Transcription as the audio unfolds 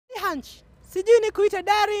Hunch. Sijui nikuite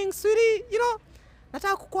darling, sweetie, you know.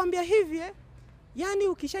 Nataka kukuambia hivi yani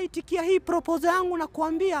ukishaitikia hii proposal yangu na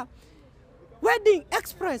kuambia wedding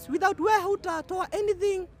express without wewe hutatoa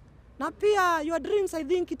anything na pia your dreams I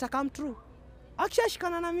think ita come true.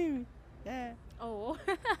 Akishashikana na mimi. Yeah. Oh.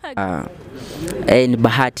 Ni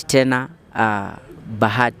bahati tena,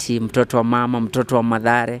 Bahati mtoto wa mama, mtoto wa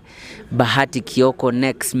Mathare, Bahati Kioko,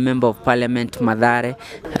 next member of parliament Mathare.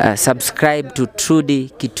 Subscribe to Trudy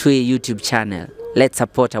Kitui YouTube channel. Let's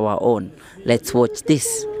support our own. Let's watch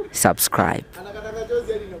this. Subscribe.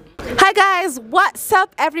 Hi guys, what's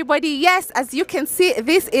up everybody? Yes, as you can see,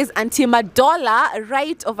 this is Auntie Madola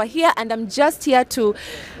right over here, and I'm just here to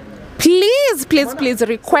please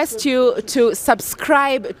request you to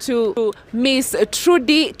subscribe to Miss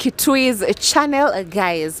Trudy Kitui's channel.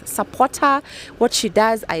 Guys, support her. What she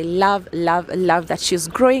does, I love that she's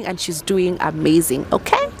growing and she's doing amazing.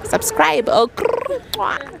 Okay, subscribe.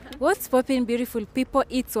 What's popping, beautiful people?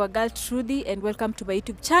 It's your girl Trudy and welcome to my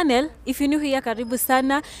YouTube channel. If you're new here, karibu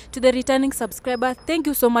sana. To the returning subscriber, thank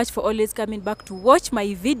you so much for always coming back to watch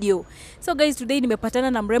my video. So guys, today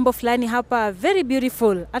nimepatana na mrembo fulani hapa, very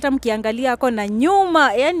beautiful. Hata mkiangalia ako na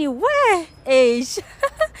nyuma, yani we, eish.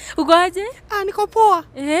 Uko aje? Niko poa.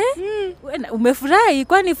 Umefurahi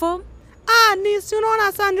kwani form? Ni si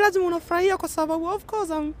unaona sana lazima unafurahia kwa sababu of course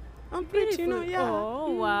I'm pretty, you know, yeah.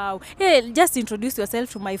 Oh, wow. Hey, just introduce yourself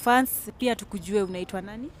to my fans. Pia tukujue unaitwa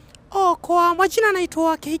nani? Kwa majina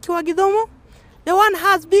naitwa Kiki wa Gidhomo. The one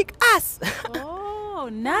has big ass. Oh,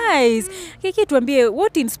 nice. Kiki, tuambie,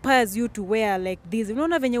 what inspires you to wear like this?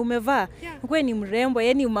 Unaona venye umevaa? Wewe ni mrembo,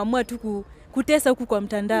 yani umeamua tu kutesa huku kwa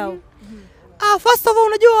mtandao. First of all,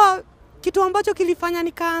 unajua kitu ambacho kilifanya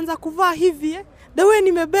nikaanza kuvaa hivi the way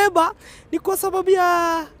nimebeba ni kwa sababu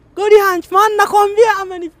ya Goddy Hunch, man, nakwambia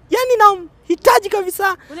yani namhitaji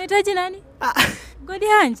kabisa. Unahitaji nani? Goddy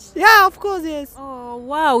Hunch? Yeah, of course, yes. Oh,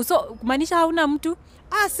 wow. So kumaanisha hauna mtu?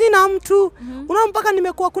 Sina mtu. Unaona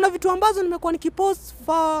mpaka kuna vitu ambazo nimekuwa nikipost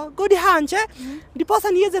for Goddy Hunch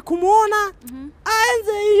ndiposa niweze kumuona.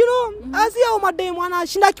 Aenze, you know, asia mademu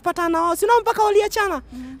anashinda akipatana nao. Sina mpaka waliachana.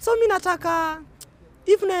 So mimi nataka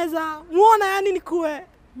if naweza muona yani nikuwe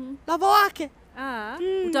lava wake.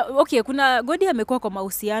 Okay, kuna Goddy amekuwa kwa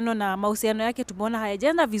mahusiano na mahusiano yake tumeona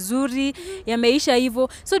hayajaenda vizuri, yameisha hivyo.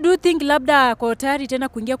 So do you think labda kwa tayari tena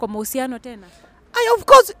kuingia kwa mahusiano tena? Of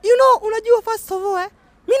course, you know, unajua first of all,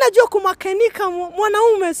 mimi najua kumakanika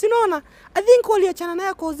mwanaume, sinaona. I think waliachana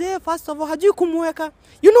naye cause first of all hajui kumweka.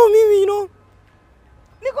 You know mimi, you know,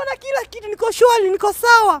 niko na kila kitu, niko shwari, niko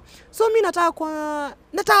sawa. So mimi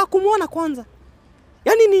nataka kumuona kwanza.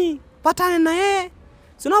 Yani ni patane na yeye.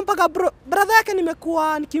 Sina mpaka brother yake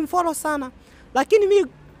nimekuwa nikimfollow sana. Lakini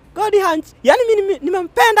mimi Goddy Hunch, yani mimi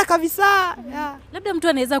nimempenda kabisa. Yeah. Labda mtu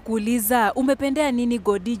anaweza kuuliza umependea nini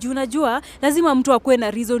Goddy? Juu unajua lazima mtu akuwe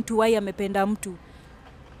na reason to why amependa mtu.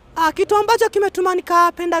 Kitu ambacho kimetuma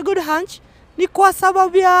nikapenda Goddy Hunch ni kwa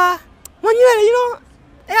sababu ya manywele, you know.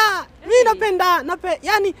 Yeah, mimi napenda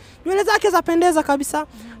yani nywele zake zapendeza kabisa.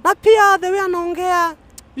 Na pia the way anaongea,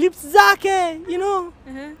 lips zake, you know.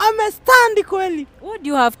 Stand kweli. What do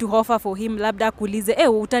you have to offer for him? Labda kuulize,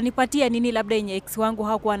 utanipatia nini labda yenye ex wangu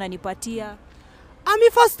hakuwa ananipatia?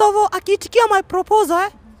 First of all, akiitikia my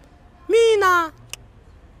proposal, mimi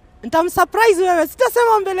nitamsurprise wewe.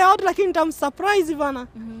 Sitasema mbele ya watu lakini nitamsurprise bana.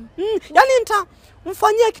 Yani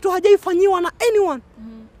nitamfanyia kitu hajaifanyiwa na anyone.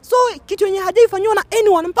 So kitu yenye hajaifanyiwa na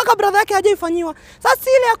anyone, mpaka brother yake hajaifanyiwa.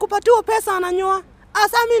 Sasa ile ya kupatiwa pesa ananyoa.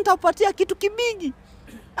 Sasa mimi nitapatia kitu kibigi.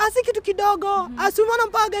 Si kitu kidogo. Asimuona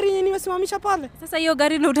mpaka gari yenye nimesimamisha pale. Sasa hiyo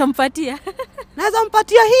gari ndio utampatia? Naweza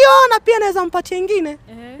mpatia hiyo na pia naweza mpatia nyingine.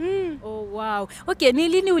 Oh, wow. Okay, ni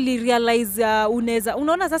lini ulirealize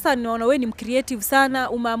unaona sasa naona wewe ni mcreative sana,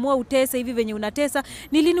 umeamua utese hivi venye unatesa.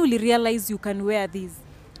 Ni lini ulirealize you can wear this?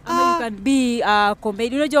 Ama you can be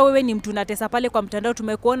comedy. Unajua wewe ni mtu unatesa pale kwa mtandao,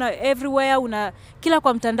 tumekuona everywhere, kila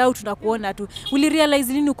kwa mtandao tunakuona tu.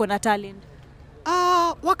 Ulirealize lini uko na talent?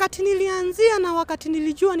 Wakati nilianzia na wakati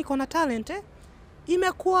nilijua niko na talent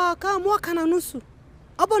imekuwa kama mwaka na nusu.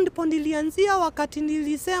 Hapo ndipo nilianzia wakati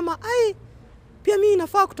nilisema pia mimi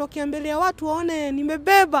nafaa kutokea mbele ya watu waone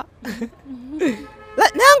nimebeba.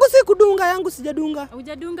 Na yangu si kudunga, yangu sijadunga.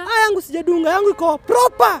 Hujadunga? Yangu sijadunga, yangu iko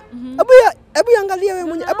proper. Hebu angalia wewe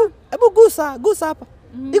mwenyewe. Hebu gusa hapa.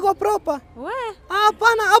 Iko proper.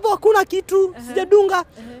 Hapana, hapo hakuna kitu, sijadunga.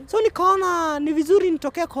 So nikaona ni vizuri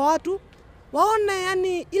nitokee kwa watu waone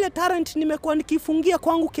yani ile talent nimekuwa nikifungia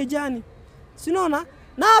kwangu kejani. Sinaona?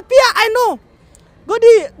 Na pia I know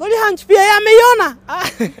Goddy Hunch pia ameiona.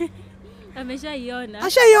 Ameshaiona.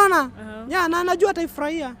 Ashaiona. Na anajua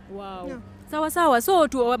ataifurahia. Wow. Sawa sawa. So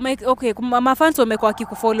okay, mafans wamekuwa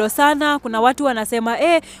wakikufollow sana. Kuna watu wanasema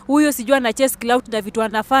huyo sijua na chase clout na vitu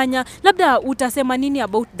anafanya. Labda utasema nini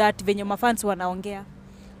about that venye mafans wanaongea?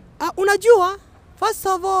 Unajua, first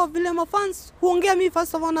of all vile mafans huongea, mimi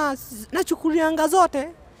first of all nachukulianga zote,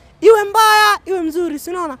 iwe mbaya iwe mzuri, si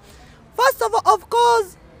unaona? First of all, of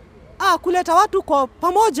course kuleta watu kwa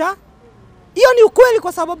pamoja, hiyo ni ukweli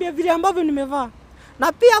kwa sababu ya vile ambavyo nimevaa.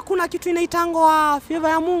 Na pia kuna kitu inaitangwa favor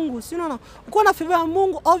ya Mungu, si unaona? Uko na favor ya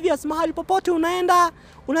Mungu, obvious mahali popote unaenda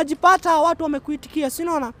unajipata watu wamekuitikia, si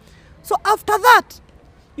unaona? So after that,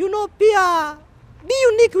 you know, pia be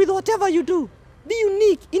unique with whatever you do. Be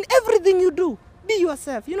unique in everything you do. Be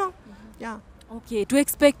yourself, you know? Yeah. Okay, to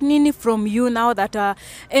expect nini from you now that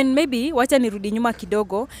and maybe wacha nirudi nyuma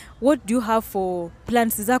kidogo, what do you have for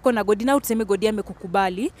plans zako na Goddy? Na tuseme Goddy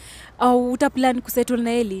amekukubali au utaplan kusettle na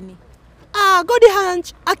yeye lini? Goddy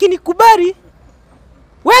Hunch akinikubali,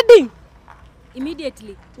 wedding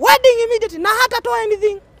immediately. Wedding immediately. Na hata toa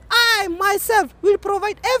anything, I myself will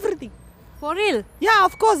provide everything. For real? Yeah,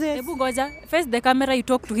 of course. Yes. Ebu goja, face the camera, you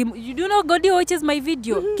talk to him. You do know Goddy watches my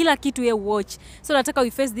video. Kila kitu ye watch. So nataka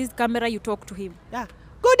we face this camera, you talk to him. Yeah.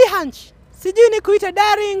 Goddy Hunch, sijui ni kuita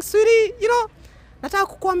darling, sweetie, you know. Nataka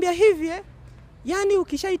kukuambia hivi yani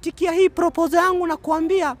ukishaitikia hii proposal yangu na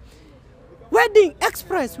kuambia wedding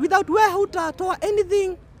express without wewe hutatoa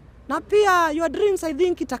anything, na pia your dreams I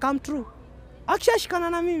think ita come true. Akishashikana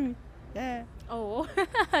na mimi. Yeah. Oh.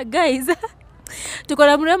 Guys, tuko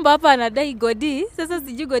na mrembo hapa anadai Goddy. Sasa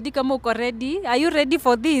sijui Goddy kama uko ready. Are you ready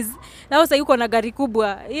for this? Na sasa yuko na gari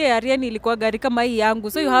kubwa. Ariane ilikuwa gari kama hii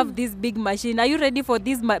yangu. So you have this big machine. Are you ready for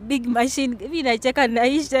this big machine? Mimi nacheka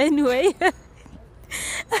naisha anyway.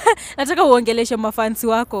 Nataka uongeleshe mafans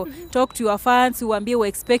wako. Talk to your fans, uambie we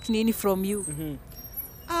expect nini from you.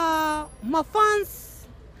 Mafans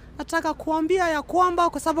nataka kuambia ya kwamba,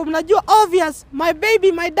 kwa sababu najua obvious my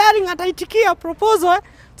baby, my darling ataitikia proposal.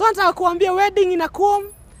 So nataka kuambia wedding inakuwa,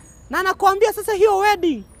 na nakuambia sasa hiyo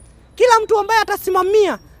wedding kila mtu ambaye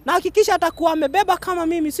atasimamia na hakikisha atakuwa amebeba kama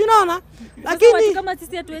mimi, si unaona? Lakini kama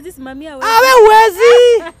sisi hatuwezi simamia wewe. Wewe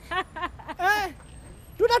huwezi.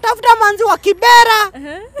 Tutatafuta manzi wa Kibera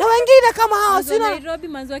na wengine kama hao, si Nairobi,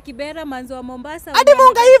 manzi wa Kibera, manzi wa Mombasa. Hadi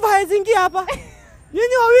Monga hivi haezingia hapa.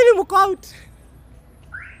 Nyinyi wawili mko out.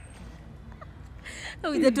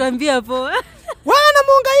 Hujatuambia poa. Wewe na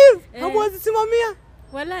Monga hivi hamwezi simamia.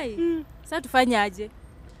 Walai. Sasa tufanye aje?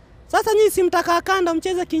 Sasa nyinyi simtaka kanda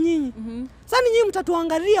mcheze kinyinyi. Sasa nyinyi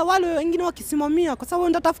mtatuangalia wale wengine wakisimamia, kwa sababu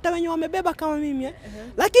ndatafuta wenye wamebeba kama mimi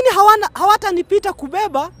lakini hawatanipita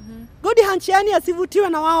kubeba. Goddy Hunch yani asivutiwe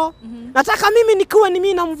na wao. Nataka mimi nikiwe ni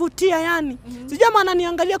mimi namvutia yani. Sijui maana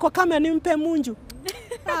niangalia kwa kamera nimpe munju.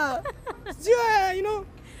 Sio, you know.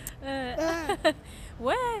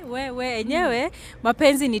 We enyewe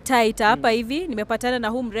mapenzi ni tight hapa hivi. Nimepatana na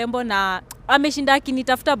huu mrembo na ameshinda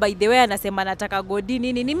akinitafuta, by the way anasema nataka Goddy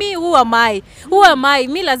nini. Ni mimi who am I?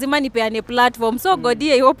 Mimi lazima nipeane platform. So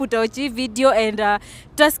Goddy, I hope utaochi video and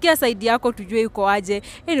tutasikia side yako tujue yuko aje.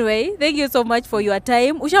 Anyway, thank you so much for your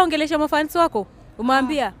time. Ushaongelesha mafans wako?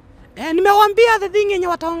 Umeambia? Nimewaambia the thing yenye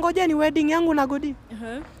wataongoja ni wedding yangu na Goddy.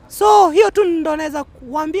 So hiyo tu ndo naweza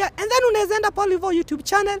kuambia, and then unaweza enda pale hivyo YouTube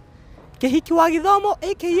channel Kehiki wa Githomo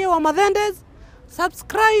aka wa Madhendes.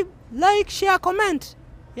 Subscribe, like, share, comment.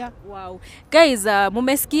 Yeah. Wow. Guys,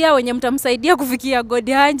 mumesikia wenye mtamsaidia kufikia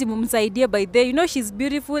Goddy Hunch, mumsaidie by the way. You know she's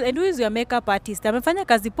beautiful, and who is your makeup artist? Amefanya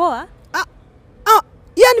kazi poa?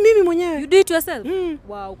 Yani mimi mwenyewe. You do it yourself?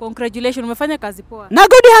 Wow, congratulations, umefanya kazi poa. Na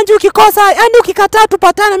Goddy Hunch ukikosa, yani ukikataa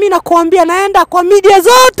tupatane, mimi nakuambia naenda kwa media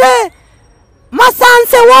zote.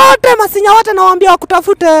 Masanse wote, masinya wote nawaambia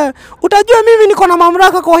wakutafute. Utajua mimi niko na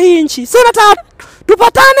mamlaka kwa hii nchi. So nataka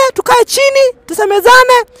tupatane, tukae chini,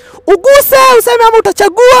 tusemezane, uguse, useme ama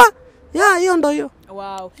utachagua. Yeah, hiyo ndo hiyo.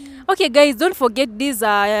 Wow. Okay guys, don't forget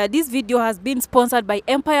this video has been sponsored by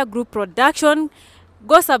Empire Group Production.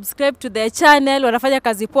 Go subscribe to their channel. Wanafanya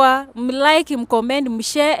kazi poa. Like, mcomment,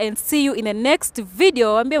 mshare, and see you in the next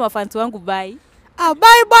video. Waambie mafans wangu bye.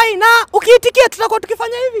 Bye. Na ukiitikia tutakuwa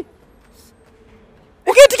tukifanya hivi.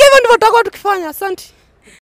 Ukiitikia hivyo ndivyo tutakuwa tukifanya. Asante.